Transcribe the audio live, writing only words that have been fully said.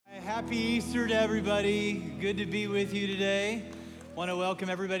Happy Easter to everybody. Good to be with you today. Want to welcome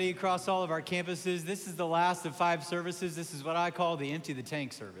everybody across all of our campuses. This is the last of 5 services. This is what I call the empty the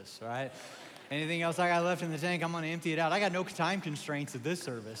tank service, all right? Anything else I got left in the tank, I'm going to empty it out. I got no time constraints at this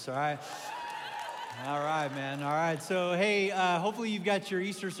service, all right? All right, man. All right. So, hey, hopefully you've got your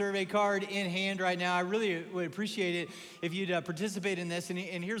Easter survey card in hand right now. I really would appreciate it if you'd participate in this. And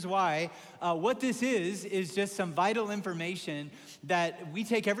here's why. What this is just some vital information that we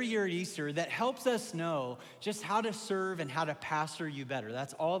take every year at Easter that helps us know just how to serve and how to pastor you better.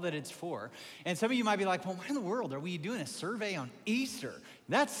 That's all that it's for. And some of you might be like, well, why in the world are we doing a survey on Easter?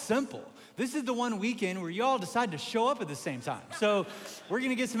 That's simple. This is the one weekend where you all decide to show up at the same time. So we're going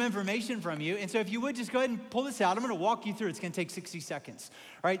to get some information from you. And so if you would just go ahead and pull this out. I'm going to walk you through. It's going to take 60 seconds.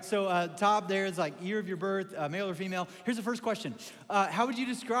 All right, so top there is like year of your birth, male or female. Here's the first question. How would you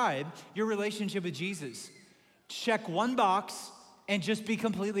describe your relationship with Jesus? Check one box and just be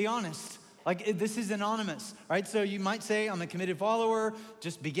completely honest. Like, this is anonymous, right? So you might say, I'm a committed follower,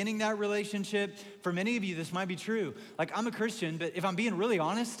 just beginning that relationship. For many of you, this might be true. Like, I'm a Christian, but if I'm being really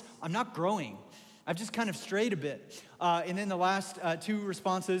honest, I'm not growing. I've just kind of strayed a bit. And then the last 2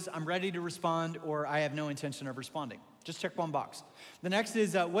 responses, I'm ready to respond, or I have no intention of responding. Just check one box. The next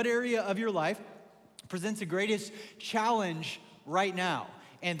is, what area of your life presents the greatest challenge right now?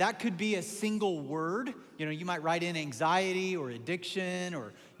 And that could be a single word. You know, you might write in anxiety or addiction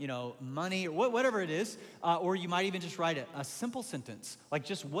or, money or whatever it is. Or you might even just write a simple sentence, like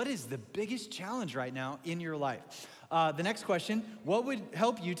just what is the biggest challenge right now in your life? The next question, what would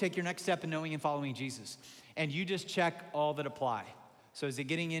help you take your next step in knowing and following Jesus? And you just check all that apply. So is it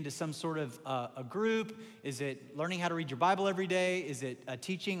getting into some sort of a group? Is it learning how to read your Bible every day? Is it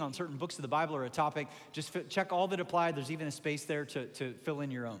teaching on certain books of the Bible or a topic? Just check all that apply. There's even a space there to fill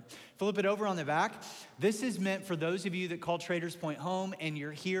in your own. Flip it over on the back. This is meant for those of you that call Traders Point home and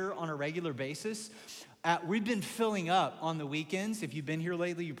you're here on a regular basis. We've been filling up on the weekends. If you've been here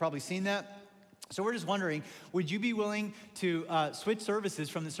lately, you've probably seen that. So we're just wondering, would you be willing to switch services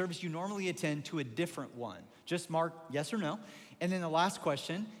from the service you normally attend to a different one? Just mark yes or no. And then the last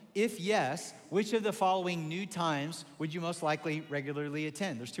question, if yes, which of the following new times would you most likely regularly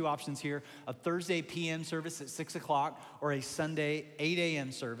attend? There's 2 options here, a Thursday p.m. service at 6 o'clock or a Sunday 8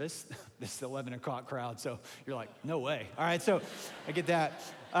 a.m. service. This is the 11 o'clock crowd, so you're like, no way. All right, so I get that.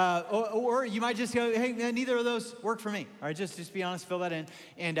 Or you might just go, hey, neither of those work for me. All right, just be honest, fill that in.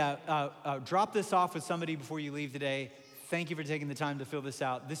 And drop this off with somebody before you leave today. Thank you for taking the time to fill this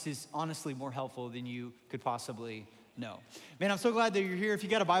out. This is honestly more helpful than you could possibly know. Man, I'm so glad that you're here. If you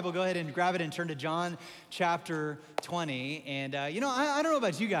got a Bible, go ahead and grab it and turn to John chapter 20. And, I don't know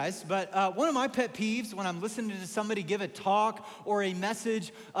about you guys, but one of my pet peeves when I'm listening to somebody give a talk or a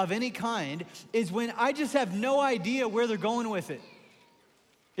message of any kind is when I just have no idea where they're going with it.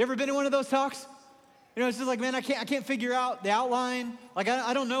 You ever been in one of those talks? It's just like, man, I can't figure out the outline. Like,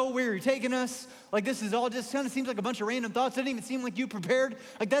 I don't know where you're taking us. Like, this is all just kind of seems like a bunch of random thoughts. It doesn't even seem like you prepared.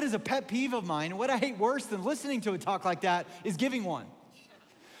 Like, that is a pet peeve of mine. And what I hate worse than listening to a talk like that is giving one.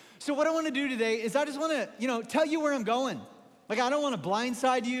 So what I want to do today is I just want to, tell you where I'm going. Like, I don't want to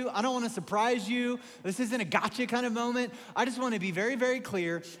blindside you. I don't want to surprise you. This isn't a gotcha kind of moment. I just want to be very, very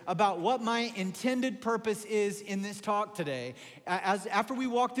clear about what my intended purpose is in this talk today. After we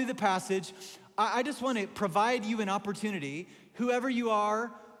walk through the passage, I just want to provide you an opportunity, whoever you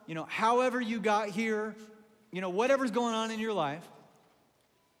are, however you got here, whatever's going on in your life,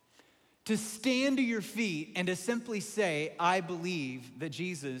 to stand to your feet and to simply say, I believe that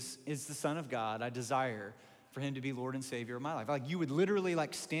Jesus is the Son of God. I desire for him to be Lord and Savior of my life. Like, you would literally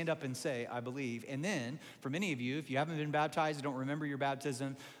stand up and say, I believe. And then for many of you, if you haven't been baptized, you don't remember your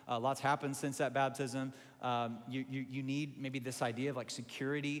baptism, lots happened since that baptism. You need maybe this idea of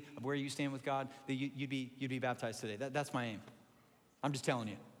security of where you stand with God, that you'd be baptized today. That's my aim. I'm just telling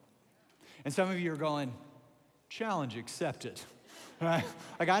you. And some of you are going, challenge accepted. Right?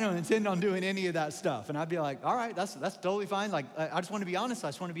 Like, I don't intend on doing any of that stuff. And I'd be like, all right, that's totally fine. Like, I just want to be honest. I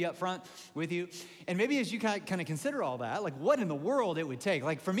just want to be upfront with you. And maybe as you kind of consider all that, like, what in the world it would take.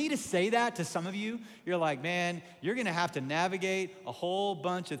 Like, for me to say that to some of you, you're like, man, you're going to have to navigate a whole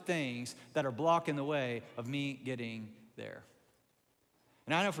bunch of things that are blocking the way of me getting there.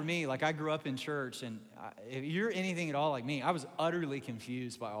 And I know for me, I grew up in church, and if you're anything at all like me, I was utterly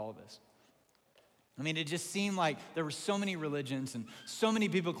confused by all of this. I mean, it just seemed like there were so many religions and so many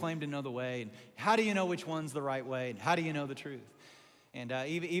people claimed to know the way. And how do you know which one's the right way? And how do you know the truth? And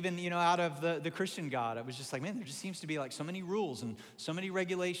even out of the Christian God, I was just like, man, there just seems to be so many rules and so many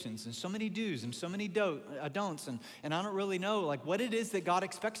regulations and so many do's and so many don'ts. And I don't really know what it is that God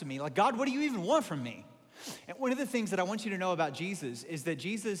expects of me. Like, God, what do you even want from me? And one of the things that I want you to know about Jesus is that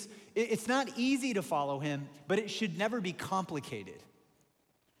Jesus, it's not easy to follow him, but it should never be complicated.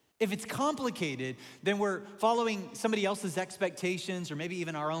 If it's complicated, then we're following somebody else's expectations or maybe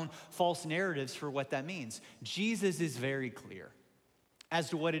even our own false narratives for what that means. Jesus is very clear as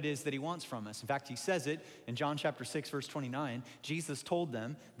to what it is that he wants from us. In fact, he says it in John chapter 6, verse 29. Jesus told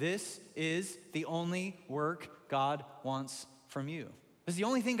them, this is the only work God wants from you. This is the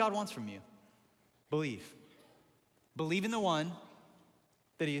only thing God wants from you. Believe. Believe in the one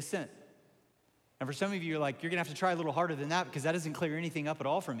that he has sent. And for some of you, you're like, you're gonna have to try a little harder than that because that doesn't clear anything up at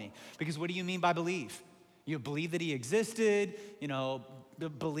all for me. Because what do you mean by believe? You believe that he existed,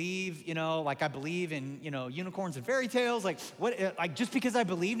 believe, like I believe in, unicorns and fairy tales. Like what, like just because I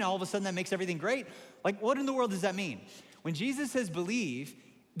believe, now all of a sudden that makes everything great? Like what in the world does that mean? When Jesus says believe,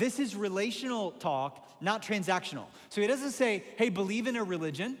 this is relational talk, not transactional. So he doesn't say, hey, believe in a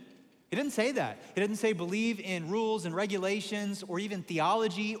religion. He didn't say that. He didn't say believe in rules and regulations or even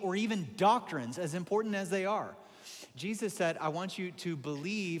theology or even doctrines, as important as they are. Jesus said, I want you to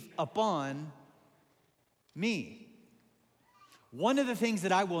believe upon me. One of the things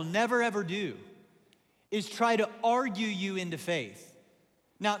that I will never ever do is try to argue you into faith.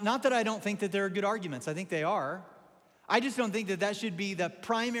 Now, not that I don't think that there are good arguments. I think they are. I just don't think that that should be the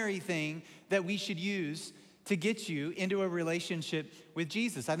primary thing that we should use to get you into a relationship with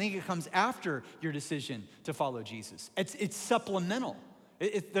Jesus. I think it comes after your decision to follow Jesus. It's supplemental.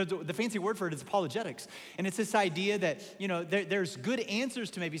 The fancy word for it is apologetics. And it's this idea that, there's good answers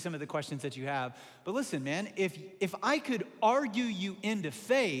to maybe some of the questions that you have. But listen, man, if I could argue you into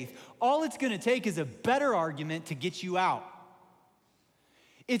faith, all it's gonna take is a better argument to get you out.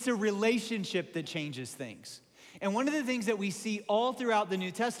 It's a relationship that changes things. And one of the things that we see all throughout the New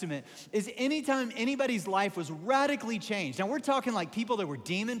Testament is anytime anybody's life was radically changed. Now we're talking like people that were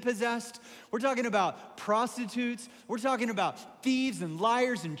demon possessed. We're talking about prostitutes. We're talking about thieves and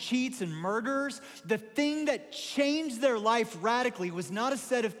liars and cheats and murderers. The thing that changed their life radically was not a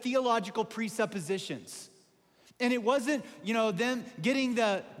set of theological presuppositions. And it wasn't, them getting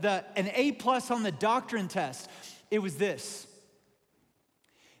an A+ on the doctrine test. It was this.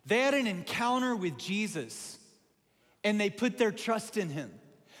 They had an encounter with Jesus. And they put their trust in him.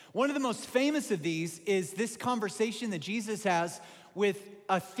 One of the most famous of these is this conversation that Jesus has with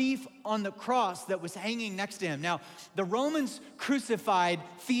a thief on the cross that was hanging next to him. Now, the Romans crucified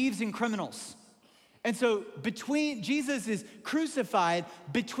thieves and criminals. And so Jesus is crucified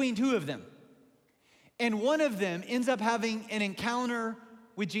between two of them. And one of them ends up having an encounter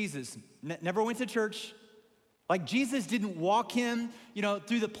with Jesus. Never went to church. Like Jesus didn't walk him,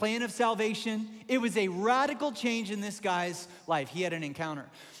 through the plan of salvation. It was a radical change in this guy's life. He had an encounter.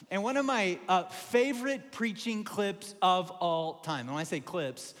 And one of my favorite preaching clips of all time, and when I say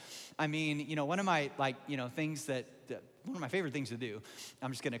clips, I mean, one of my things that, one of my favorite things to do,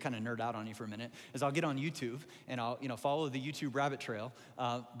 I'm just gonna kind of nerd out on you for a minute, is I'll get on YouTube and I'll, follow the YouTube rabbit trail.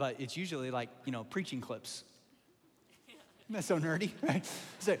 But it's usually like, preaching clips. That's so nerdy, right?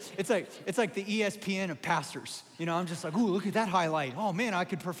 So it's like the ESPN of pastors. I'm just like, ooh, look at that highlight. Oh man, I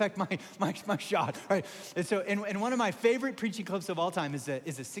could perfect my shot, right? And so, and one of my favorite preaching clips of all time is a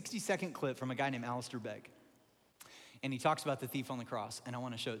 60-second clip from a guy named Alistair Begg. And he talks about the thief on the cross, and I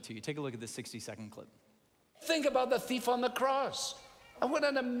want to show it to you. Take a look at this 60-second clip. Think about the thief on the cross. What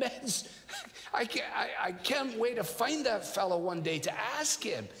an immense, I can't wait to find that fellow one day to ask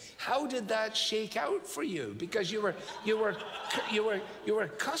him, how did that shake out for you? Because you were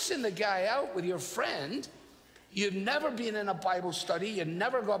cussing the guy out with your friend. You'd never been in a Bible study. You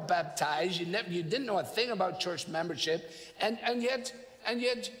never got baptized. You didn't know a thing about church membership. And yet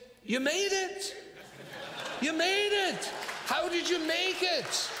you made it. You made it. How did you make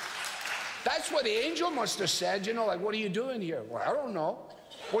it? That's what the angel must have said, like, what are you doing here? Well, I don't know.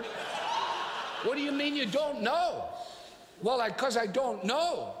 What do you mean you don't know? Well, because I don't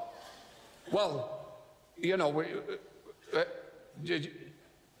know. Well,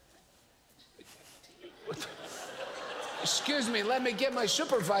 excuse me, let me get my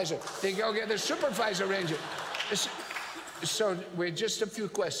supervisor. They go get the supervisor ranger. So, wait, just a few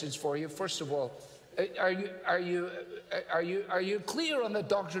questions for you. First of all, are you clear on the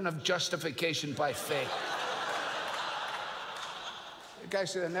doctrine of justification by faith? The guy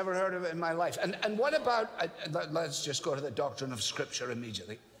said, I never heard of it in my life. And what about, let's just go to the doctrine of Scripture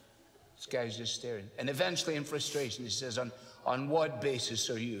immediately. This guy's just staring. And eventually in frustration, he says, on what basis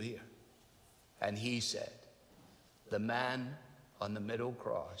are you here? And he said, the man on the middle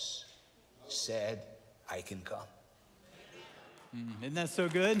cross said, I can come. Isn't that so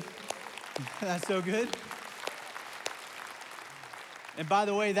good? That's so good. And by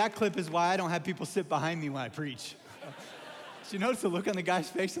the way, that clip is why I don't have people sit behind me when I preach. Did you notice the look on the guy's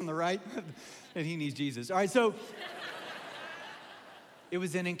face on the right? And he needs Jesus. All right, so it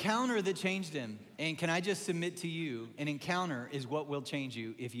was an encounter that changed him. And can I just submit to you, an encounter is what will change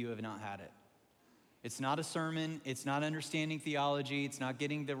you if you have not had it. It's not a sermon. It's not understanding theology. It's not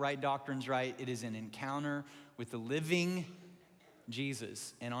getting the right doctrines right. It is an encounter with the living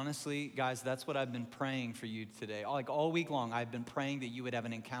Jesus. And honestly, guys, that's what I've been praying for you today. Like all week long, I've been praying that you would have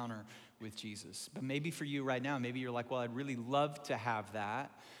an encounter with Jesus. But maybe for you right now, maybe you're like, well, I'd really love to have that,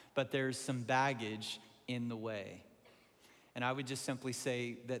 but there's some baggage in the way. And I would just simply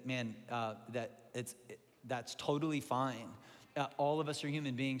say that, man, that's totally fine. All of us are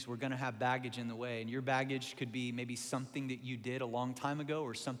human beings. We're going to have baggage in the way. And your baggage could be maybe something that you did a long time ago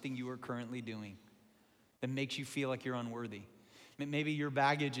or something you are currently doing that makes you feel like you're unworthy. Maybe your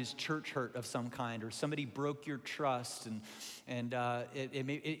baggage is church hurt of some kind, or somebody broke your trust, and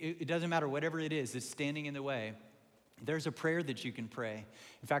it doesn't matter, whatever it is that's standing in the way. There's a prayer that you can pray.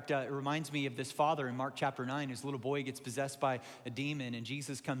 In fact, it reminds me of this father in Mark chapter 9. His little boy gets possessed by a demon, and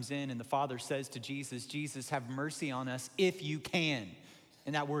Jesus comes in, and the father says to Jesus, Jesus, have mercy on us if you can.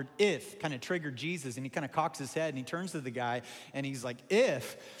 And that word if kind of triggered Jesus, and he kind of cocks his head, and he turns to the guy, and he's like,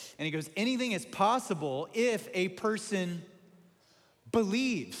 if? And he goes, anything is possible if a person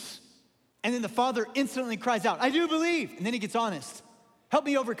believes. And then the father instantly cries out, I do believe. And then he gets honest. Help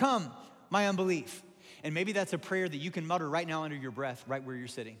me overcome my unbelief. And maybe that's a prayer that you can mutter right now under your breath, right where you're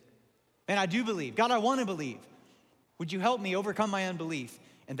sitting. And I do believe. God, I want to believe. Would you help me overcome my unbelief?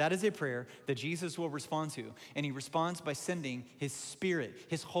 And that is a prayer that Jesus will respond to. And he responds by sending his Spirit,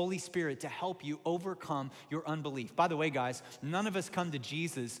 his Holy Spirit, to help you overcome your unbelief. By the way, guys, none of us come to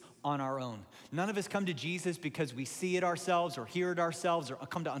Jesus on our own. None of us come to Jesus because we see it ourselves or hear it ourselves or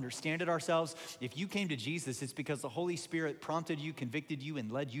come to understand it ourselves. If you came to Jesus, it's because the Holy Spirit prompted you, convicted you,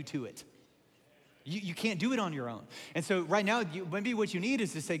 and led you to it. You can't do it on your own. And so right now, maybe what you need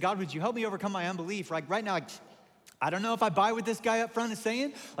is to say, God, would you help me overcome my unbelief? Right now, I don't know if I buy what this guy up front is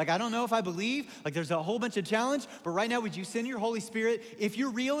saying. Like, I don't know if I believe. Like, there's a whole bunch of challenge. But right now, would you send your Holy Spirit, if you're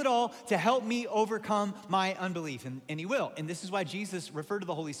real at all, to help me overcome my unbelief? And he will. And this is why Jesus referred to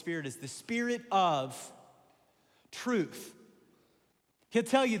the Holy Spirit as the Spirit of truth. He'll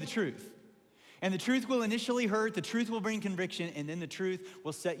tell you the truth. And the truth will initially hurt, the truth will bring conviction, and then the truth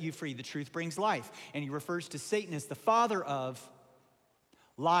will set you free. The truth brings life. And he refers to Satan as the father of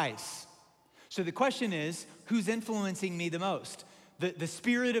lies. So the question is, who's influencing me the most? The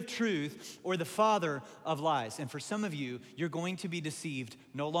spirit of truth or the father of lies? And for some of you, you're going to be deceived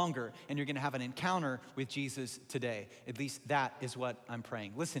no longer, and you're going to have an encounter with Jesus today. At least that is what I'm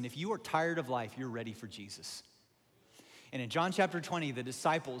praying. Listen, if you are tired of life, you're ready for Jesus. And in John chapter 20, the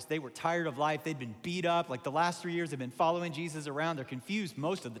disciples, they were tired of life. They'd been beat up. Like the last 3 years, they've been following Jesus around. They're confused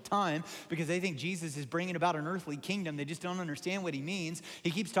most of the time because they think Jesus is bringing about an earthly kingdom. They just don't understand what he means. He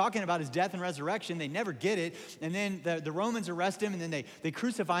keeps talking about his death and resurrection. They never get it. And then the Romans arrest him, and then they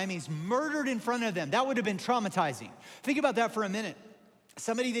crucify him. He's murdered in front of them. That would have been traumatizing. Think about that for a minute.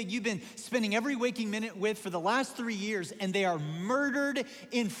 Somebody that you've been spending every waking minute with for the last 3 years, and they are murdered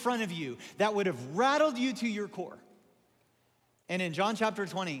in front of you. That would have rattled you to your core. And in John chapter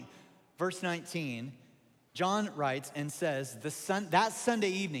 20, verse 19, John writes and says, that Sunday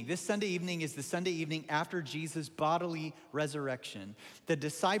evening, this Sunday evening is the Sunday evening after Jesus' bodily resurrection. The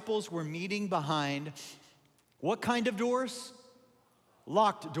disciples were meeting behind what kind of doors?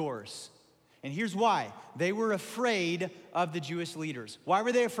 Locked doors. And here's why. They were afraid of the Jewish leaders. Why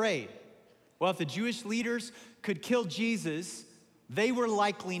were they afraid? Well, if the Jewish leaders could kill Jesus, they were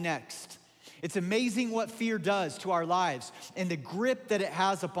likely next. It's amazing what fear does to our lives and the grip that it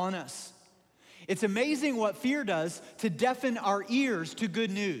has upon us. It's amazing what fear does to deafen our ears to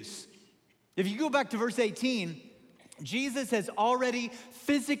good news. If you go back to verse 18, Jesus has already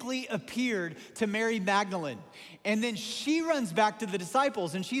physically appeared to Mary Magdalene. And then she runs back to the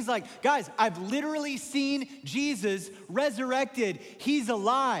disciples and she's like, guys, I've literally seen Jesus resurrected. He's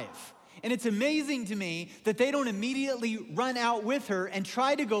alive. And it's amazing to me that they don't immediately run out with her and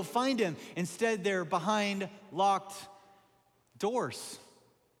try to go find him. Instead, they're behind locked doors.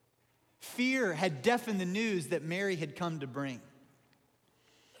 Fear had deafened the news that Mary had come to bring.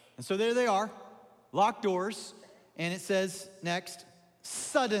 And so there they are, locked doors, and it says next,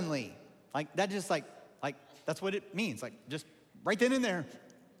 suddenly. Like that just like that's what it means. Like just right then and there,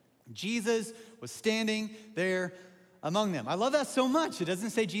 Jesus was standing there among them. I love that so much. It doesn't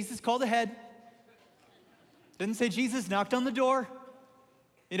say Jesus called ahead. It doesn't say Jesus knocked on the door.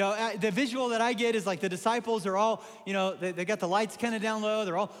 The visual that I get is like the disciples are all, they got the lights kind of down low.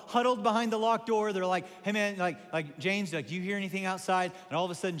 They're all huddled behind the locked door. They're like, hey man, like James, like, do you hear anything outside? And all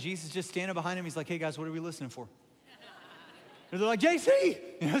of a sudden Jesus just standing behind him. He's like, hey guys, what are we listening for? And they're like, JC,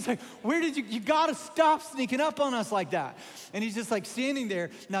 it's like, where did you gotta stop sneaking up on us like that. And he's just like standing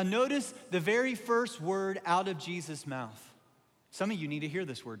there. Now notice the very first word out of Jesus' mouth. Some of you need to hear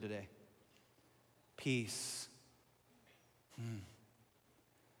this word today. Peace.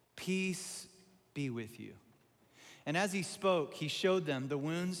 Peace be with you. And as he spoke, he showed them the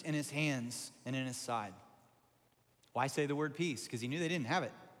wounds in his hands and in his side. Why say the word peace? Because he knew they didn't have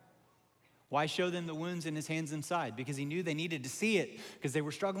it. Why show them the wounds in his hands and side? Because he knew they needed to see it, because they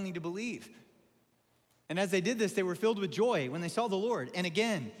were struggling to believe. And as they did this, they were filled with joy when they saw the Lord. And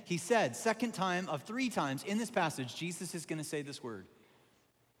again, he said, second time of 3 times in this passage, Jesus is going to say this word.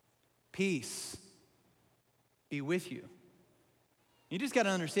 Peace be with you. You just got to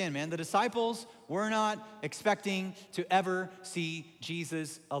understand, man, the disciples were not expecting to ever see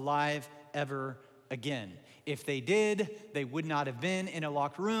Jesus alive ever again. If they did, they would not have been in a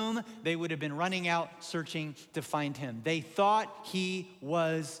locked room. They would have been running out searching to find him. They thought he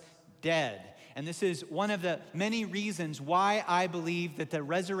was dead. And this is one of the many reasons why I believe that the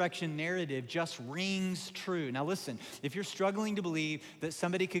resurrection narrative just rings true. Now listen, if you're struggling to believe that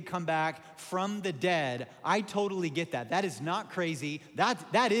somebody could come back from the dead, I totally get that. That is not crazy.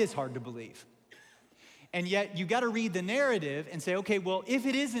 That is hard to believe. And yet you got to read the narrative and say, okay, well, if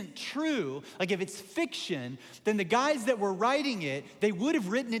it isn't true, like if it's fiction, then the guys that were writing it, they would have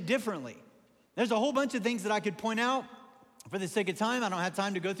written it differently. There's a whole bunch of things that I could point out. For the sake of time, I don't have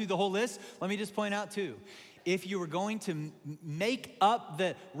time to go through the whole list. Let me just point out 2. If you were going to make up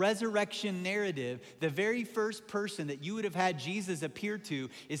the resurrection narrative, the very first person that you would have had Jesus appear to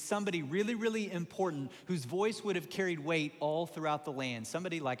is somebody really, really important whose voice would have carried weight all throughout the land.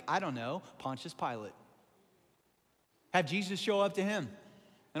 Somebody like, I don't know, Pontius Pilate. Have Jesus show up to him.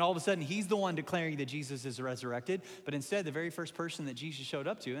 And all of a sudden, he's the one declaring that Jesus is resurrected. But instead, the very first person that Jesus showed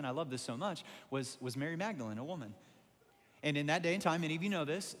up to, and I love this so much, was Mary Magdalene, a woman. And in that day and time, many of you know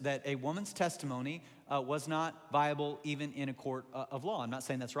this, that a woman's testimony was not viable even in a court of law. I'm not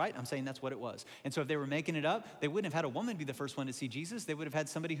saying that's right. I'm saying that's what it was. And so if they were making it up, they wouldn't have had a woman be the first one to see Jesus. They would have had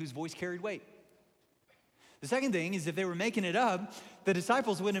somebody whose voice carried weight. The second thing is if they were making it up, the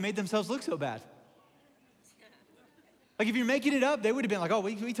disciples wouldn't have made themselves look so bad. Like if you're making it up, they would have been like, oh,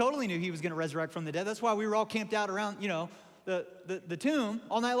 we totally knew he was going to resurrect from the dead. That's why we were all camped out around, the tomb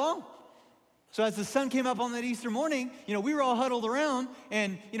all night long. So as the sun came up on that Easter morning, we were all huddled around,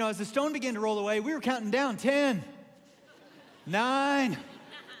 and, as the stone began to roll away, we were counting down 10, 9,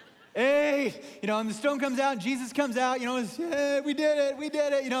 8, and the stone comes out, and Jesus comes out, yeah, we did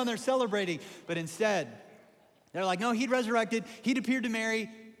it, and they're celebrating. But instead, they're like, no, he'd resurrected, he'd appeared to Mary.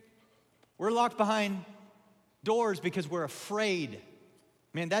 We're locked behind doors because we're afraid.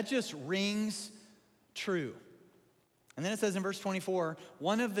 Man, that just rings true. And then it says in verse 24,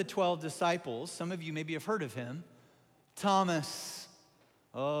 one of the 12 disciples, some of you maybe have heard of him, Thomas.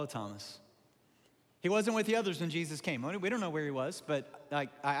 Oh, Thomas. He wasn't with the others when Jesus came. We don't know where he was, but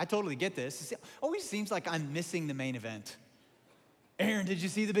I totally get this. It always seems like I'm missing the main event. Aaron, did you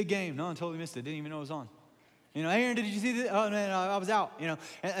see the big game? No, I totally missed it. Didn't even know it was on. Aaron, did you see the, oh, man, I was out,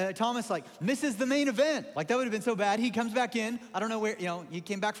 And Thomas, misses the main event. That would have been so bad. He comes back in. I don't know where, he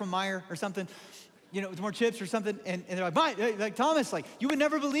came back from Meyer or something. With more chips or something, and they're like, Thomas, you would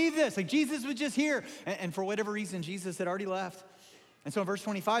never believe this. Jesus was just here. And for whatever reason, Jesus had already left. And so in verse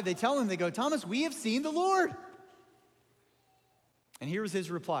 25, they tell him, they go, Thomas, we have seen the Lord. And here was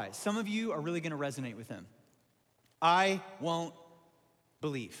his reply. Some of you are really going to resonate with him. I won't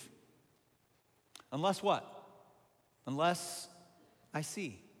believe. Unless what? Unless I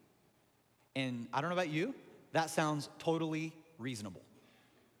see. And I don't know about you, that sounds totally reasonable.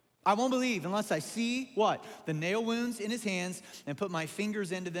 I won't believe unless I see what? The nail wounds in his hands and put my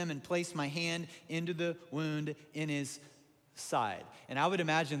fingers into them and place my hand into the wound in his side. And I would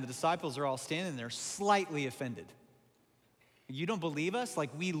imagine the disciples are all standing there slightly offended. You don't believe us?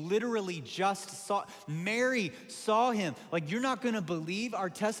 We literally just saw, Mary saw him. You're not going to believe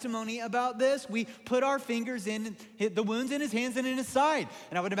our testimony about this? We put our fingers in the wounds in his hands and in his side.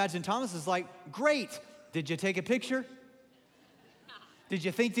 And I would imagine Thomas is like, great. Did you take a picture? Did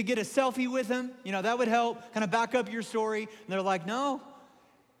you think to get a selfie with him? That would help kind of back up your story. And they're like, no.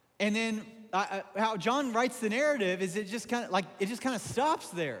 And then how John writes the narrative is it just kind of stops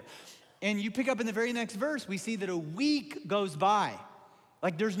there. And you pick up in the very next verse, we see that a week goes by.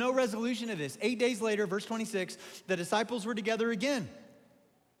 There's no resolution of this. 8 days later, verse 26, the disciples were together again.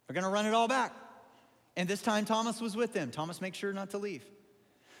 They're going to run it all back. And this time Thomas was with them. Thomas makes sure not to leave.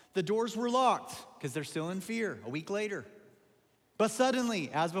 The doors were locked because they're still in fear a week later. But suddenly,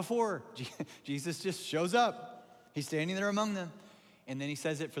 as before, Jesus just shows up. He's standing there among them. And then he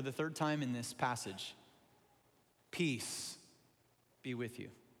says it for the third time in this passage. Peace be with you.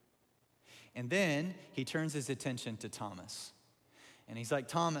 And then he turns his attention to Thomas. And he's like,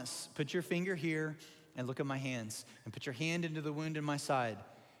 Thomas, put your finger here and look at my hands. And put your hand into the wound in my side.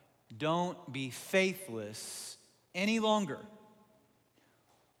 Don't be faithless any longer.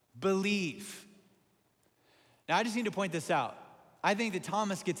 Believe. Now, I just need to point this out. I think that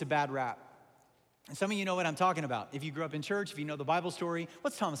Thomas gets a bad rap. And some of you know what I'm talking about. If you grew up in church, if you know the Bible story,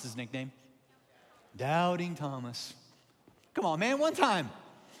 what's Thomas's nickname? Doubting Thomas. Come on, man, one time.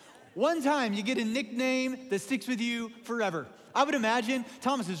 One time you get a nickname that sticks with you forever. I would imagine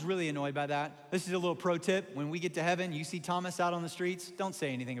Thomas is really annoyed by that. This is a little pro tip. When we get to heaven, you see Thomas out on the streets, don't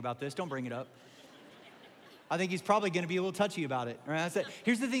say anything about this. Don't bring it up. I think he's probably going to be a little touchy about it. Right?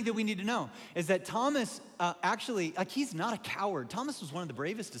 Here's the thing that we need to know, is that Thomas actually, he's not a coward. Thomas was one of the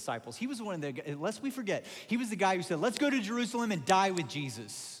bravest disciples. He was one of the, lest we forget, he was the guy who said, let's go to Jerusalem and die with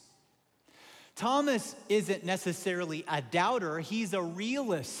Jesus. Thomas isn't necessarily a doubter. He's a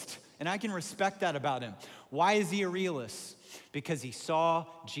realist, and I can respect that about him. Why is he a realist? Because he saw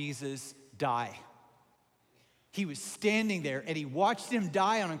Jesus die. He was standing there and he watched him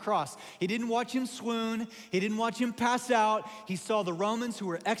die on a cross. He didn't watch him swoon. He didn't watch him pass out. He saw the Romans, who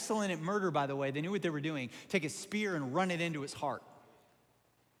were excellent at murder, by the way, they knew what they were doing, take a spear and run it into his heart.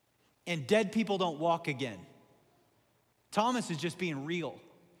 And dead people don't walk again. Thomas is just being real.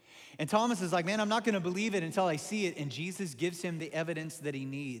 And Thomas is like, man, I'm not going to believe it until I see it. And Jesus gives him the evidence that he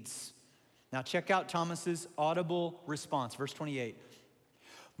needs. Now check out Thomas's audible response, verse 28.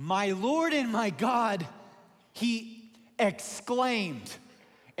 My Lord and my God, he exclaimed.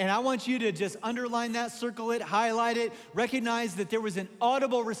 And I want you to just underline that, circle it, highlight it, recognize that there was an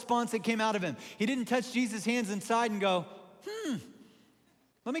audible response that came out of him. He didn't touch Jesus' hands inside and go,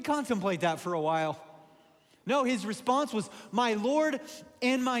 let me contemplate that for a while. No, his response was, my Lord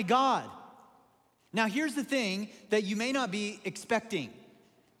and my God. Now here's the thing that you may not be expecting.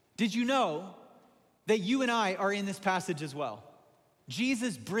 Did you know that you and I are in this passage as well?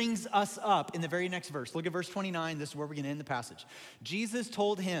 Jesus brings us up in the very next verse. Look at verse 29. This is where we're going to end the passage. Jesus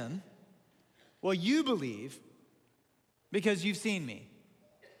told him, well, you believe because you've seen me.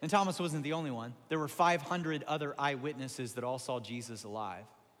 And Thomas wasn't the only one. There were 500 other eyewitnesses that all saw Jesus alive,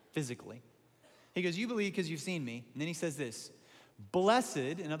 physically. He goes, you believe because you've seen me. And then he says this, blessed,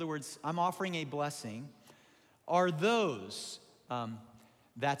 in other words, I'm offering a blessing, are those,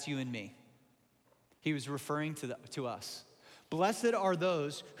 that's you and me. He was referring to us. Blessed are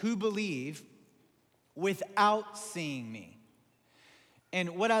those who believe without seeing me.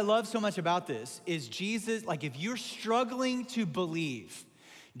 And what I love so much about this is Jesus, like if you're struggling to believe,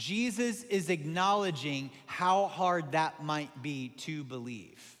 Jesus is acknowledging how hard that might be to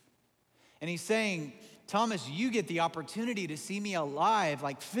believe. And he's saying, Thomas, you get the opportunity to see me alive,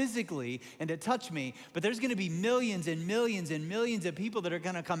 like physically, and to touch me, but there's gonna be millions and millions and millions of people that are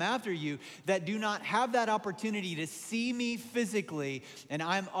gonna come after you that do not have that opportunity to see me physically, and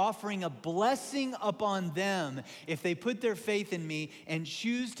I'm offering a blessing upon them if they put their faith in me and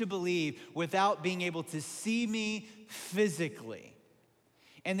choose to believe without being able to see me physically.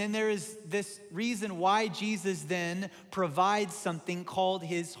 And then there is this reason why Jesus then provides something called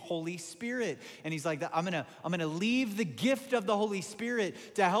his Holy Spirit. And he's like, I'm gonna leave the gift of the Holy Spirit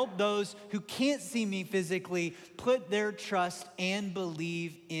to help those who can't see me physically put their trust and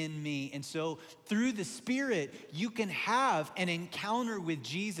believe in me. And so through the Spirit, you can have an encounter with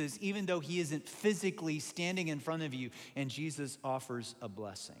Jesus even though he isn't physically standing in front of you, and Jesus offers a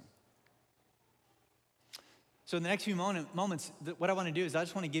blessing. So in the next few moments, what I want to do is I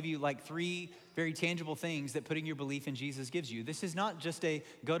just want to give you like 3 very tangible things that putting your belief in Jesus gives you. This is not just a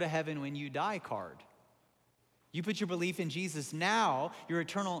go to heaven when you die card. You put your belief in Jesus now, your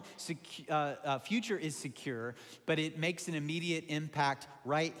eternal future is secure, but it makes an immediate impact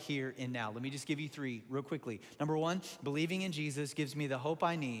right here and now. Let me just give you 3 real quickly. Number 1, believing in Jesus gives me the hope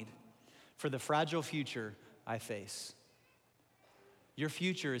I need for the fragile future I face. Your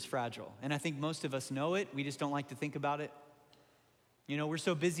future is fragile, and I think most of us know it. We just don't like to think about it. You know, we're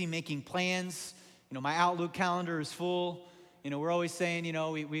so busy making plans. You know, my Outlook calendar is full. You know, we're always saying, you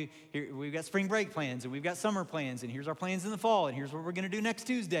know, we've got spring break plans, and we've got summer plans, and here's our plans in the fall, and here's what we're going to do next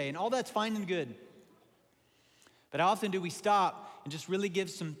Tuesday, and all that's fine and good. But how often do we stop and just really give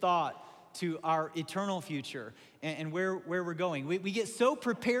some thought to our eternal future and where we're going? We get so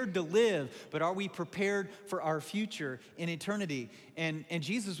prepared to live, but are we prepared for our future in eternity? And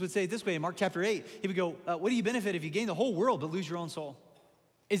Jesus would say it this way in Mark chapter 8. He would go, what do you benefit if you gain the whole world but lose your own soul?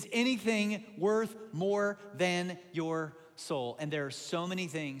 Is anything worth more than your soul? And there are so many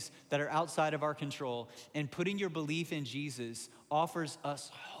things that are outside of our control, and putting your belief in Jesus offers us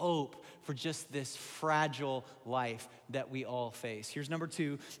hope for just this fragile life that we all face. Here's number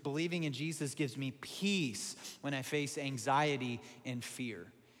 2, believing in Jesus gives me peace when I face anxiety and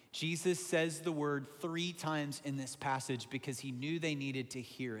fear. Jesus says the word 3 times in this passage because he knew they needed to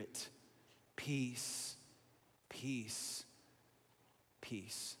hear it. Peace, peace,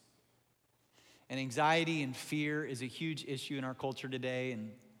 peace. And anxiety and fear is a huge issue in our culture today.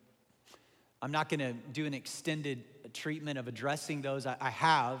 And I'm not gonna do an extended treatment of addressing those. I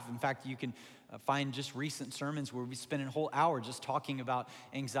have. In fact, you can find just recent sermons where we spend a whole hour just talking about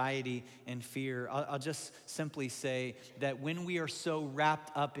anxiety and fear. I'll just simply say that when we are so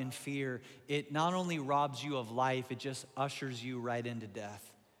wrapped up in fear, it not only robs you of life, it just ushers you right into death.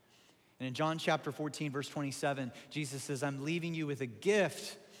 And in John chapter 14, verse 27, Jesus says, I'm leaving you with a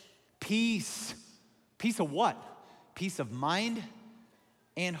gift, peace. Peace of what? Peace of mind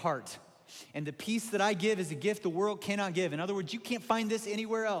and heart. And the peace that I give is a gift the world cannot give. In other words, you can't find this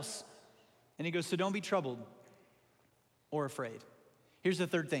anywhere else. And he goes, so don't be troubled or afraid. Here's the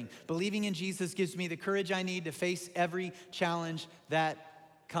third thing. Believing in Jesus gives me the courage I need to face every challenge that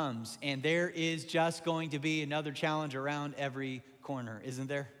comes. And there is just going to be another challenge around every corner, isn't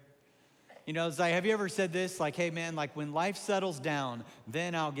there? You know, it's like, have you ever said this? Like, hey man, like when life settles down,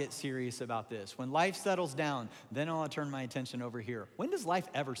 then I'll get serious about this. When life settles down, then I'll turn my attention over here. When does life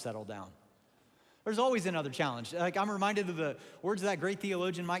ever settle down? There's always another challenge. Like I'm reminded of the words of that great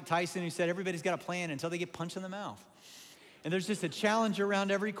theologian, Mike Tyson, who said, everybody's got a plan until they get punched in the mouth. And there's just a challenge around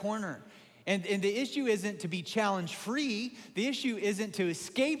every corner. And the issue isn't to be challenge free. The issue isn't to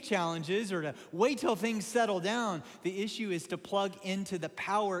escape challenges or to wait till things settle down. The issue is to plug into the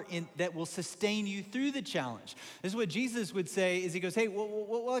power that will sustain you through the challenge. This is what Jesus would say is he goes, hey,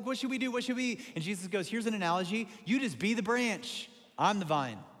 what should we do? What should we? And Jesus goes, here's an analogy. You just be the branch. I'm the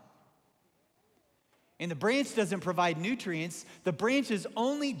vine. And the branch doesn't provide nutrients. The branch's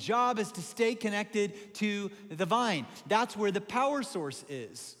only job is to stay connected to the vine. That's where the power source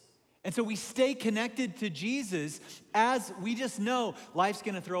is. And so we stay connected to Jesus as we just know life's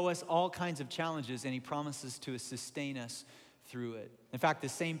gonna throw us all kinds of challenges, and he promises to sustain us through it. In fact, the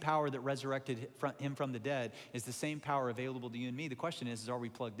same power that resurrected him from the dead is the same power available to you and me. The question is are we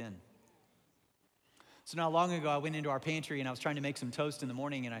plugged in? So not long ago, I went into our pantry and I was trying to make some toast in the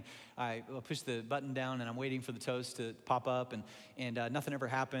morning, and I pushed the button down and I'm waiting for the toast to pop up, and nothing ever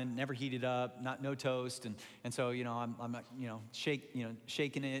happened, never heated up, no toast, and so you know I'm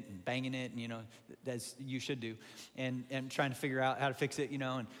shaking it and banging it, and as you should do, and trying to figure out how to fix it,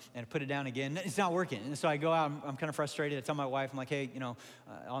 and put it down again. It's not working, and so I go out. I'm kind of frustrated. I tell my wife, I'm like, hey,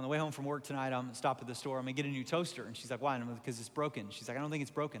 on the way home from work tonight, I'm gonna stop at the store. I'm gonna get a new toaster, and she's like, why? And I'm like, because it's broken. She's like, I don't think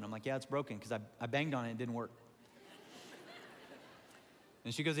it's broken. I'm like, yeah, it's broken because I banged on it. It didn't work.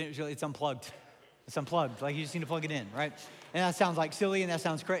 And she goes, it's unplugged. It's unplugged. Like you just need to plug it in, right? And that sounds like silly, and that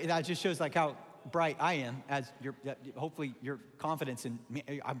sounds crazy. That just shows like how bright I am as hopefully your confidence in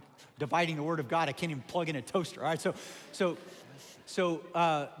me. I'm dividing the word of God. I can't even plug in a toaster, all right?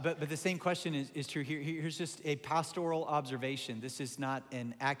 But the same question is true here. Here's just a pastoral observation. This is not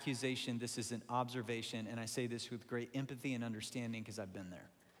an accusation. This is an observation. And I say this with great empathy and understanding because I've been there.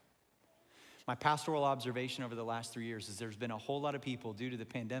 My pastoral observation over the last 3 years is there's been a whole lot of people due to the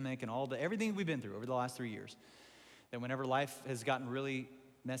pandemic and everything we've been through over the last 3 years, that whenever life has gotten really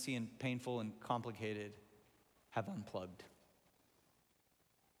messy and painful and complicated, have unplugged.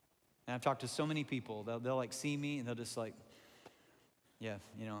 And I've talked to so many people, they'll like see me and they'll just like, yeah,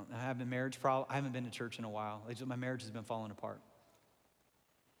 I have a marriage problem. I haven't been to church in a while. My marriage has been falling apart.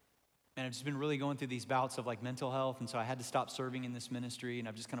 And I've just been really going through these bouts of like mental health, and so I had to stop serving in this ministry, and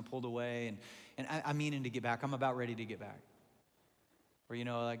I've just kind of pulled away, and I'm meaning to get back. I'm about ready to get back. Or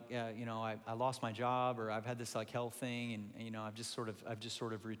I lost my job, or I've had this like health thing, and I've just sort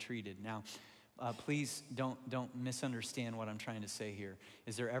of retreated. Now, please don't misunderstand what I'm trying to say here.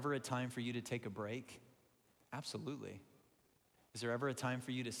 Is there ever a time for you to take a break? Absolutely. Is there ever a time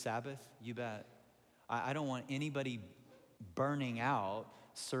for you to Sabbath? You bet. I don't want anybody burning out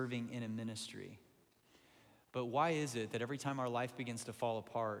serving in a ministry. But why is it that every time our life begins to fall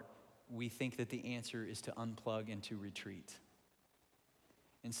apart, we think that the answer is to unplug and to retreat,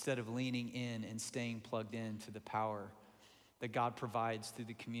 instead of leaning in and staying plugged in to the power that God provides through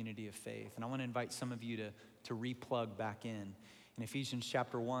the community of faith? And I want to invite some of you to replug back in. In Ephesians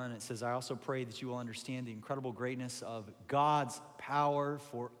chapter 1, it says, I also pray that you will understand the incredible greatness of God's power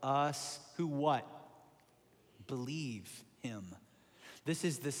for us who what? Believe him. This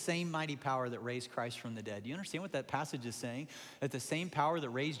is the same mighty power that raised Christ from the dead. Do you understand what that passage is saying? That the same power that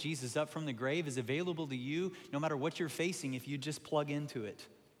raised Jesus up from the grave is available to you no matter what you're facing if you just plug into it,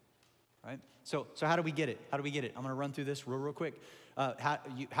 right? So how do we get it? How do we get it? I'm gonna run through this real quick. How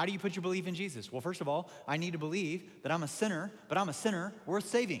do you put your belief in Jesus? Well, first of all, I need to believe that I'm a sinner, but I'm a sinner worth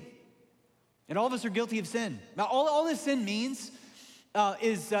saving. And all of us are guilty of sin. Now, all this sin means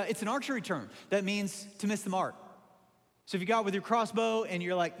is it's an archery term. That means to miss the mark. So if you got with your crossbow and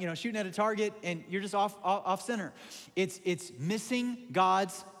you're like, shooting at a target and you're just off center, it's missing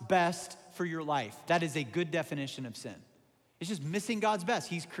God's best for your life. That is a good definition of sin. It's just missing God's best.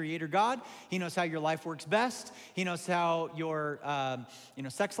 He's creator God. He knows how your life works best. He knows how your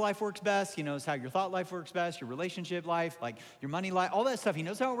sex life works best. He knows how your thought life works best, your relationship life, like your money life, all that stuff. He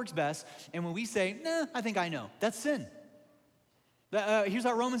knows how it works best. And when we say, nah, I think I know, that's sin. Here's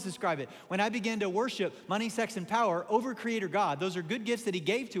how Romans describe it. When I began to worship money, sex, and power over creator God, those are good gifts that he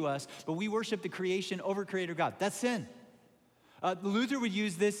gave to us, but we worship the creation over creator God. That's sin. Luther would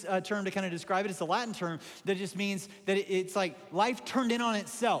use this term to kind of describe it. It's a Latin term that just means that it's like life turned in on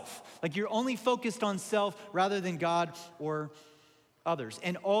itself. Like you're only focused on self rather than God or others.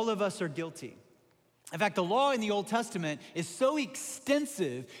 And all of us are guilty. In fact, the law in the Old Testament is so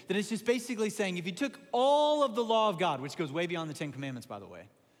extensive that it's just basically saying if you took all of the law of God, which goes way beyond the 10 Commandments, by the way,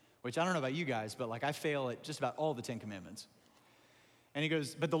 which I don't know about you guys, but like I fail at just about all the 10 Commandments. And he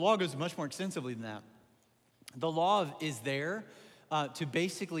goes, but the law goes much more extensively than that. The law is there to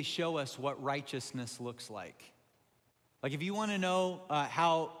basically show us what righteousness looks like. Like if you want to know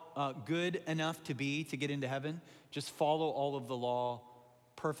how good enough to be to get into heaven, just follow all of the law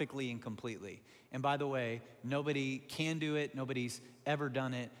perfectly and completely. And by the way, nobody can do it. Nobody's ever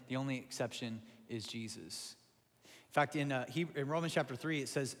done it. The only exception is Jesus. In fact, in Romans chapter 3, it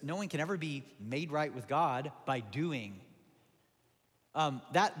says, no one can ever be made right with God by doing.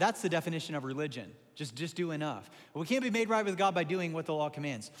 That's the definition of religion. Just do enough. We can't be made right with God by doing what the law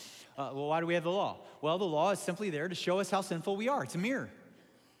commands. Well, why do we have the law? Well, the law is simply there to show us how sinful we are. It's a mirror.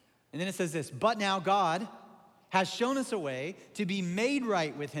 And then it says this, but now God has shown us a way to be made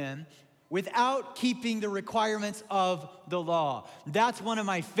right with him without keeping the requirements of the law. That's one of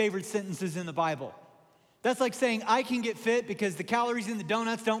my favorite sentences in the Bible. That's like saying I can get fit because the calories in the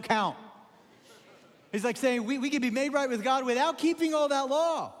donuts don't count. It's like saying we can be made right with God without keeping all that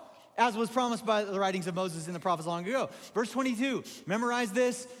law, as was promised by the writings of Moses and the prophets long ago. Verse 22, memorize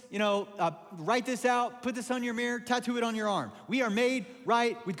this, write this out, put this on your mirror, tattoo it on your arm. We are made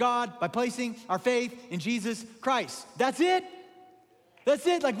right with God by placing our faith in Jesus Christ. That's it. That's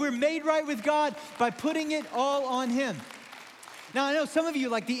it. Like we're made right with God by putting it all on him. Now I know some of you,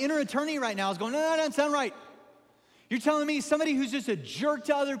 like the inner attorney right now is going, no, that doesn't sound right. You're telling me somebody who's just a jerk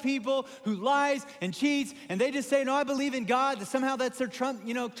to other people, who lies and cheats, and they just say, no, I believe in God, that somehow that's their trump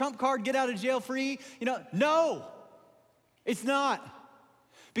card, get out of jail free. No, it's not.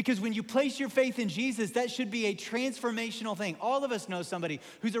 Because when you place your faith in Jesus, that should be a transformational thing. All of us know somebody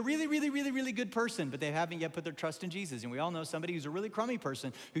who's a really, really, really, really good person, but they haven't yet put their trust in Jesus. And we all know somebody who's a really crummy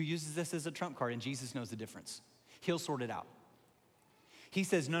person who uses this as a trump card, and Jesus knows the difference. He'll sort it out. He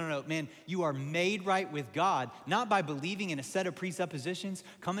says, no, man, you are made right with God, not by believing in a set of presuppositions,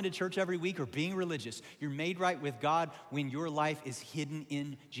 coming to church every week, or being religious. You're made right with God when your life is hidden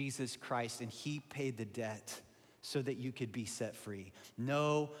in Jesus Christ, and he paid the debt so that you could be set free,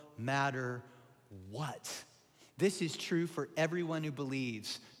 no matter what. This is true for everyone who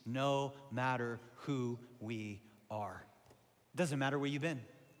believes, no matter who we are. It doesn't matter where you've been.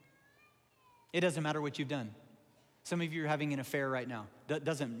 It doesn't matter what you've done. Some of you are having an affair right now. That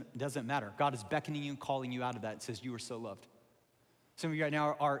doesn't matter. God is beckoning you and calling you out of that. It says you are so loved. Some of you right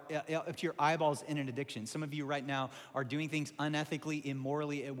now are up to your eyeballs in an addiction. Some of you right now are doing things unethically,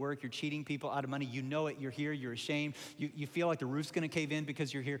 immorally at work. You're cheating people out of money. You know it. You're here. You're ashamed. You feel like the roof's going to cave in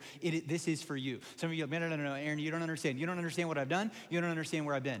because you're here. This is for you. Some of you are like, no, Aaron, you don't understand. You don't understand what I've done. You don't understand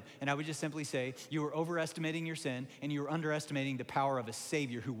where I've been. And I would just simply say you are overestimating your sin and you are underestimating the power of a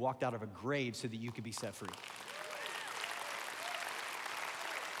Savior who walked out of a grave so that you could be set free.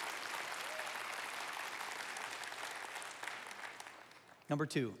 Number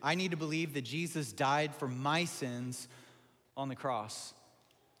 2, I need to believe that Jesus died for my sins on the cross.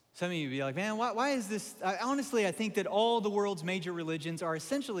 Some of you would be like, man, why is this? Honestly, I think that all the world's major religions are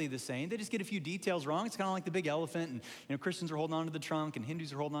essentially the same. They just get a few details wrong. It's kind of like the big elephant, and Christians are holding on to the trunk, and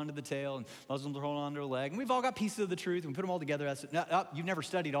Hindus are holding on to the tail, and Muslims are holding on to a leg. And we've all got pieces of the truth, and we put them all together. You've never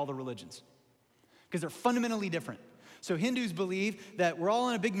studied all the religions because they're fundamentally different. So Hindus believe that we're all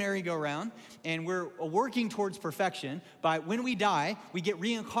in a big merry-go-round and we're working towards perfection. But when we die, we get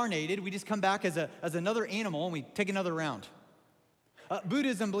reincarnated. We just come back as another animal and we take another round.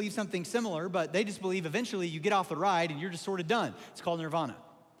 Buddhism believes something similar, but they just believe eventually you get off the ride and you're just sort of done. It's called nirvana.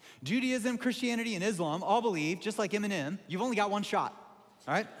 Judaism, Christianity, and Islam all believe, just like Eminem, you've only got one shot,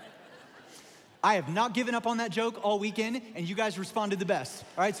 all right? I have not given up on that joke all weekend, and you guys responded the best,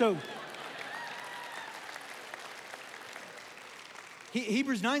 all right? So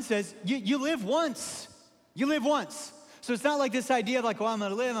Hebrews 9 says, you live once. You live once. So it's not like this idea of like, well, I'm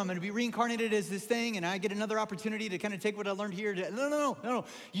gonna live, I'm gonna be reincarnated as this thing, and I get another opportunity to kind of take what I learned here. No.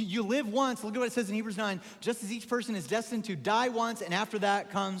 You live once. Look at what it says in Hebrews 9. Just as each person is destined to die once, and after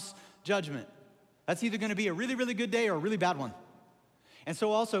that comes judgment. That's either gonna be a really, really good day or a really bad one. And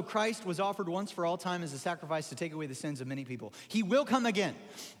so also Christ was offered once for all time as a sacrifice to take away the sins of many people. He will come again,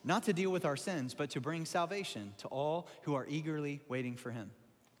 not to deal with our sins, but to bring salvation to all who are eagerly waiting for him.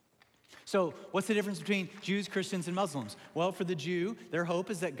 So what's the difference between Jews, Christians, and Muslims? Well, for the Jew, their hope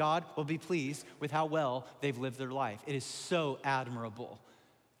is that God will be pleased with how well they've lived their life. It is so admirable.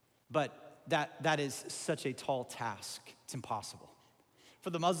 But that is such a tall task. It's impossible. For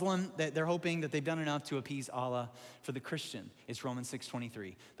the Muslim, they're hoping that they've done enough to appease Allah. For the Christian, it's Romans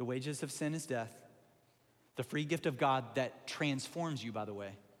 6:23. The wages of sin is death. The free gift of God that transforms you, by the way,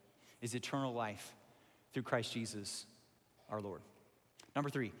 is eternal life through Christ Jesus, our Lord. Number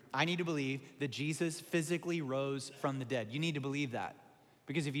 3, I need to believe that Jesus physically rose from the dead. You need to believe that.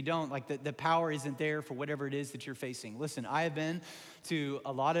 Because if you don't, like the power isn't there for whatever it is that you're facing. Listen, I have been to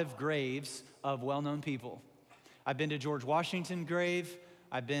a lot of graves of well-known people. I've been to George Washington's grave.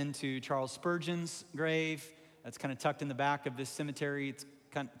 I've been to Charles Spurgeon's grave. That's kind of tucked in the back of this cemetery. It's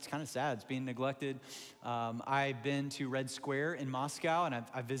kind of sad. It's being neglected. I've been to Red Square in Moscow, and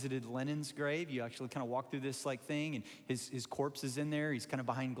I've visited Lenin's grave. You actually kind of walk through this like thing, and his corpse is in there. He's kind of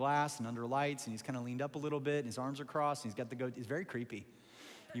behind glass and under lights, and he's kind of leaned up a little bit, and his arms are crossed, and he's got the goat. It's very creepy.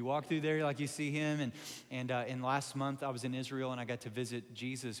 You walk through there like you see him, and last month I was in Israel and I got to visit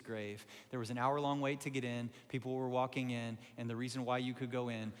Jesus' grave. There was an hour-long wait to get in. People were walking in, and the reason why you could go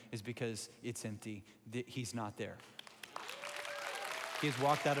in is because it's empty. He's not there. He has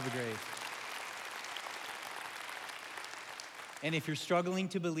walked out of a grave. And if you're struggling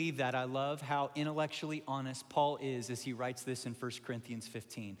to believe that, I love how intellectually honest Paul is as he writes this in 1 Corinthians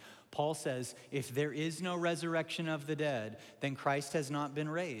 15. Paul says, if there is no resurrection of the dead, then Christ has not been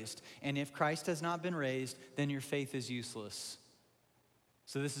raised. And if Christ has not been raised, then your faith is useless.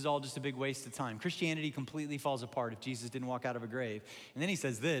 So this is all just a big waste of time. Christianity completely falls apart if Jesus didn't walk out of a grave. And then he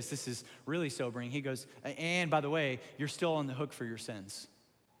says this is really sobering. He goes, and by the way, you're still on the hook for your sins.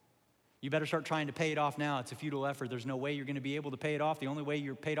 You better start trying to pay it off now. It's a futile effort. There's no way you're going to be able to pay it off. The only way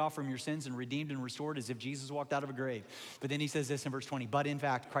you're paid off from your sins and redeemed and restored is if Jesus walked out of a grave. But then he says this in verse 20, but in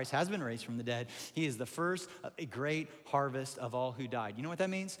fact, Christ has been raised from the dead. He is the first of a great harvest of all who died. You know what that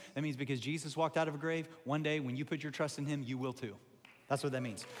means? That means because Jesus walked out of a grave, one day when you put your trust in him, you will too. That's what that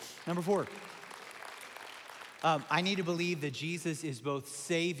means. Number 4. I need to believe that Jesus is both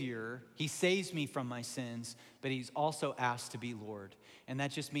Savior. He saves me from my sins, but he's also asked to be Lord. And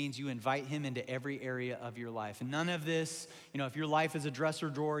that just means you invite him into every area of your life. And none of this, if your life is a dresser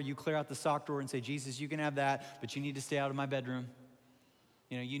drawer, you clear out the sock drawer and say, Jesus, you can have that, but you need to stay out of my bedroom.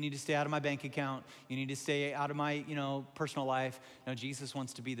 You need to stay out of my bank account. You need to stay out of my, personal life. No, Jesus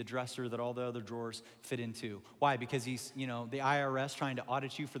wants to be the dresser that all the other drawers fit into. Why? Because he's, the IRS trying to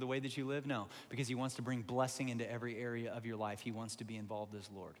audit you for the way that you live? No, because he wants to bring blessing into every area of your life. He wants to be involved as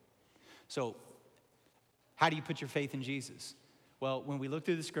Lord. So how do you put your faith in Jesus? Well, when we look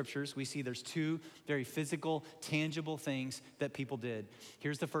through the scriptures, we see there's 2 very physical, tangible things that people did.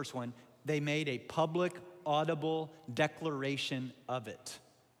 Here's the first one. They made a public, audible declaration of it.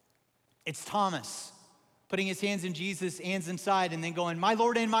 It's Thomas putting his hands in Jesus' hands inside and then going, my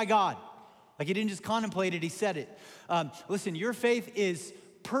Lord and my God. Like he didn't just contemplate it, he said it. Listen, your faith is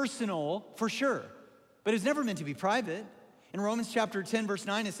personal for sure, but it's never meant to be private. In Romans chapter 10, verse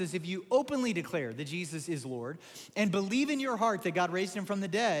 9, it says, if you openly declare that Jesus is Lord and believe in your heart that God raised him from the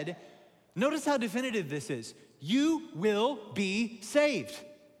dead, notice how definitive this is. You will be saved.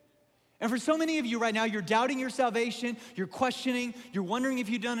 And for so many of you right now, you're doubting your salvation, you're questioning, you're wondering if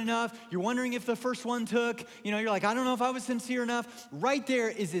you've done enough, you're wondering if the first one took, you're like, I don't know if I was sincere enough. Right there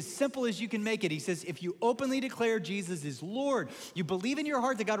is as simple as you can make it. He says, if you openly declare Jesus is Lord, you believe in your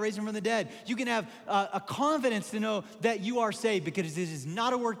heart that God raised him from the dead, you can have a confidence to know that you are saved because this is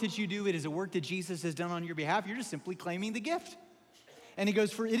not a work that you do, it is a work that Jesus has done on your behalf. You're just simply claiming the gift. And he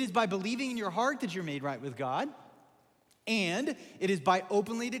goes, for it is by believing in your heart that you're made right with God, and it is by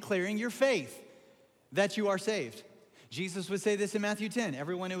openly declaring your faith that you are saved. Jesus would say this in Matthew 10,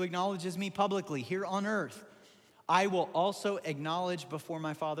 everyone who acknowledges me publicly here on earth, I will also acknowledge before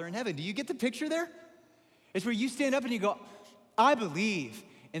my Father in heaven. Do you get the picture there? It's where you stand up and you go, I believe.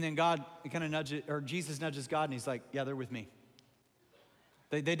 And then God kind of nudges, or Jesus nudges God, and he's like, yeah, they're with me.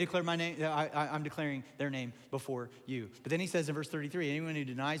 They declare my name. I'm declaring their name before you. But then he says in verse 33, anyone who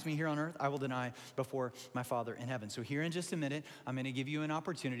denies me here on earth, I will deny before my Father in heaven. So here in just a minute, I'm going to give you an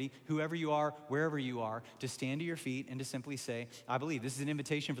opportunity, whoever you are, wherever you are, to stand to your feet and to simply say, I believe. This is an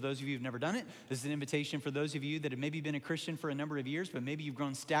invitation for those of you who've never done it. This is an invitation for those of you that have maybe been a Christian for a number of years, but maybe you've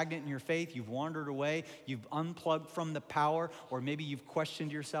grown stagnant in your faith, you've wandered away, you've unplugged from the power, or maybe you've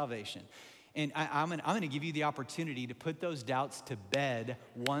questioned your salvation. And I'm going to give you the opportunity to put those doubts to bed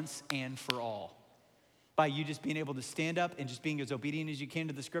once and for all by you just being able to stand up and just being as obedient as you can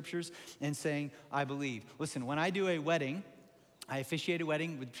to the scriptures and saying, I believe. Listen, when I do a wedding, I officiate a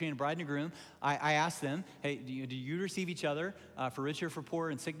wedding between a bride and a groom. I ask them, hey, do you receive each other for richer, for poor,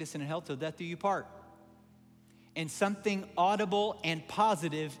 in sickness and in health, till death do you part? And something audible and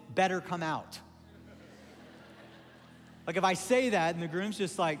positive better come out. Like if I say that and the groom's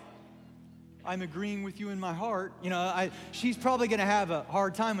just like, I'm agreeing with you in my heart, she's probably gonna have a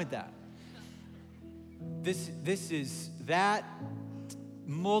hard time with that. This is that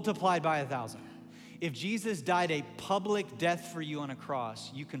multiplied by 1,000. If Jesus died a public death for you on a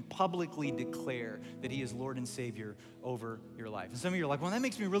cross, you can publicly declare that he is Lord and Savior over your life. And some of you are like, well, that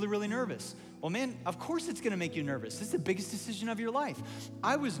makes me really, really nervous. Well, man, of course it's gonna make you nervous. This is the biggest decision of your life.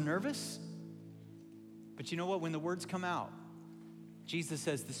 I was nervous, but you know what? When the words come out, Jesus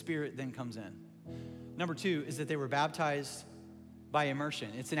says the Spirit then comes in. Number 2 is that they were baptized by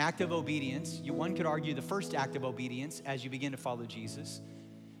immersion. It's an act of obedience. One could argue the first act of obedience as you begin to follow Jesus.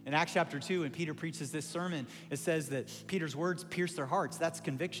 In Acts chapter 2, when Peter preaches this sermon, it says that Peter's words pierced their hearts. That's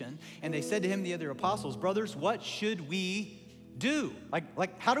conviction. And they said to him, the other apostles, brothers, what should we do?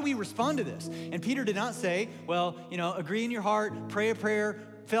 Like, how do we respond to this? And Peter did not say, well, agree in your heart, pray a prayer,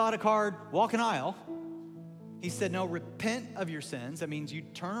 fill out a card, walk an aisle. He said, no, repent of your sins. That means you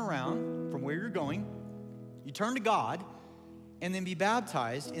turn around from where you're going, you turn to God, and then be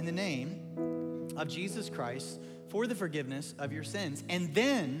baptized in the name of Jesus Christ for the forgiveness of your sins. And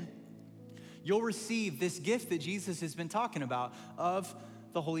then you'll receive this gift that Jesus has been talking about of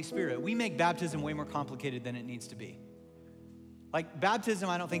the Holy Spirit. We make baptism way more complicated than it needs to be. Like baptism,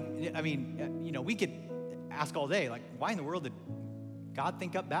 we could ask all day, like, why in the world did God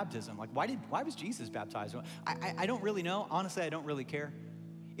think up baptism? Like, why was Jesus baptized? I don't really know. Honestly, I don't really care.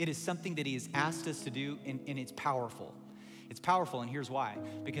 It is something that he has asked us to do, and it's powerful. It's powerful, and here's why.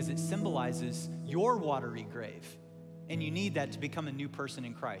 Because it symbolizes your watery grave, and you need that to become a new person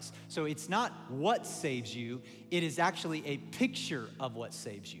in Christ. So it's not what saves you. It is actually a picture of what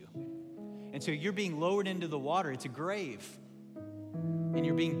saves you. And so you're being lowered into the water. It's a grave, and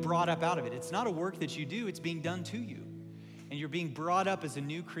you're being brought up out of it. It's not a work that you do. It's being done to you. And you're being brought up as a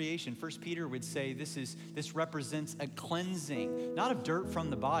new creation. 1 Peter would say this represents a cleansing, not of dirt from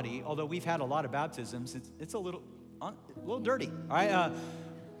the body, although we've had a lot of baptisms. It's a little dirty, all right?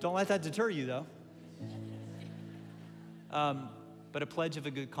 Don't let that deter you, though. But a pledge of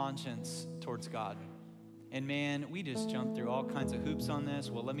a good conscience towards God. And man, we just jump through all kinds of hoops on this.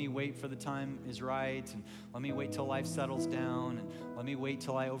 Well, let me wait for the time is right, and let me wait till life settles down, and let me wait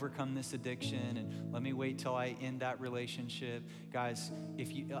till I overcome this addiction, and let me wait till I end that relationship. Guys,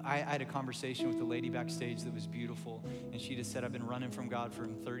 I had a conversation with a lady backstage that was beautiful, and she just said, I've been running from God for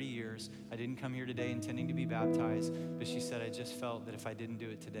 30 years. I didn't come here today intending to be baptized, but she said, I just felt that if I didn't do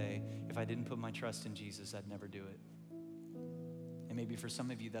it today, if I didn't put my trust in Jesus, I'd never do it. And maybe for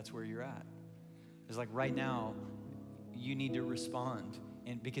some of you, that's where you're at. It's like right now, you need to respond.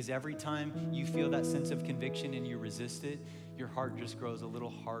 And because every time you feel that sense of conviction and you resist it, your heart just grows a little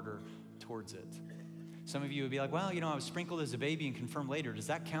harder towards it. Some of you would be like, well, I was sprinkled as a baby and confirmed later. Does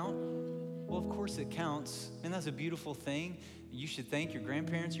that count? Well, of course it counts. And that's a beautiful thing. You should thank your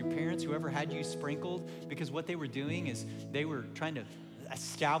grandparents, your parents, whoever had you sprinkled, because what they were doing is they were trying to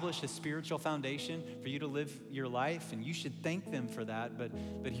establish a spiritual foundation for you to live your life, and you should thank them for that.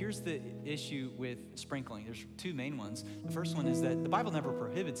 But here's the issue with sprinkling. There's 2 main ones. The first one is that the Bible never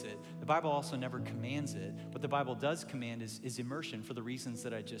prohibits it. The Bible also never commands it. What the Bible does command is immersion for the reasons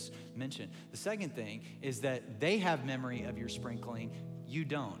that I just mentioned. The second thing is that they have memory of your sprinkling. You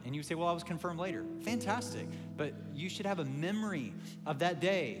don't. And you say, well, I was confirmed later. Fantastic. But you should have a memory of that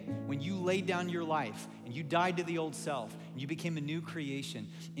day when you laid down your life and you died to the old self and you became a new creation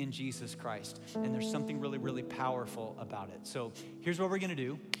in Jesus Christ. And there's something really, really powerful about it. So here's what we're going to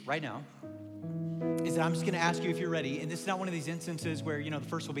do right now is that I'm just going to ask you if you're ready. And this is not one of these instances where, the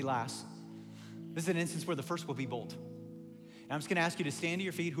first will be last. This is an instance where the first will be bold. And I'm just going to ask you to stand to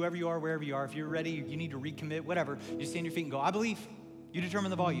your feet, whoever you are, wherever you are. If you're ready, you need to recommit, whatever. You stand to your feet and go, I believe. You determine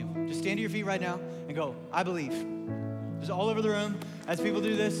the volume. Just stand to your feet right now and go, I believe. Just all over the room. As people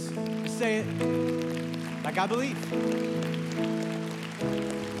do this, just say it like I believe.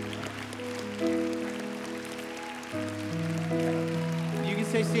 You can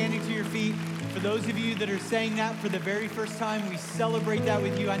stay standing to your feet. For those of you that are saying that for the very first time, we celebrate that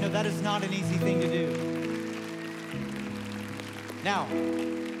with you. I know that is not an easy thing to do. Now,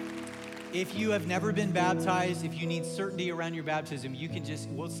 if you have never been baptized, if you need certainty around your baptism,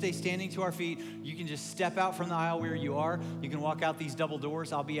 we'll stay standing to our feet. You can just step out from the aisle where you are. You can walk out these double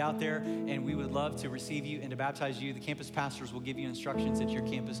doors. I'll be out there, and we would love to receive you and to baptize you. The campus pastors will give you instructions at your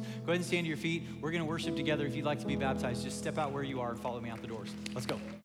campus. Go ahead and stand to your feet. We're going to worship together. If you'd like to be baptized, just step out where you are and follow me out the doors. Let's go.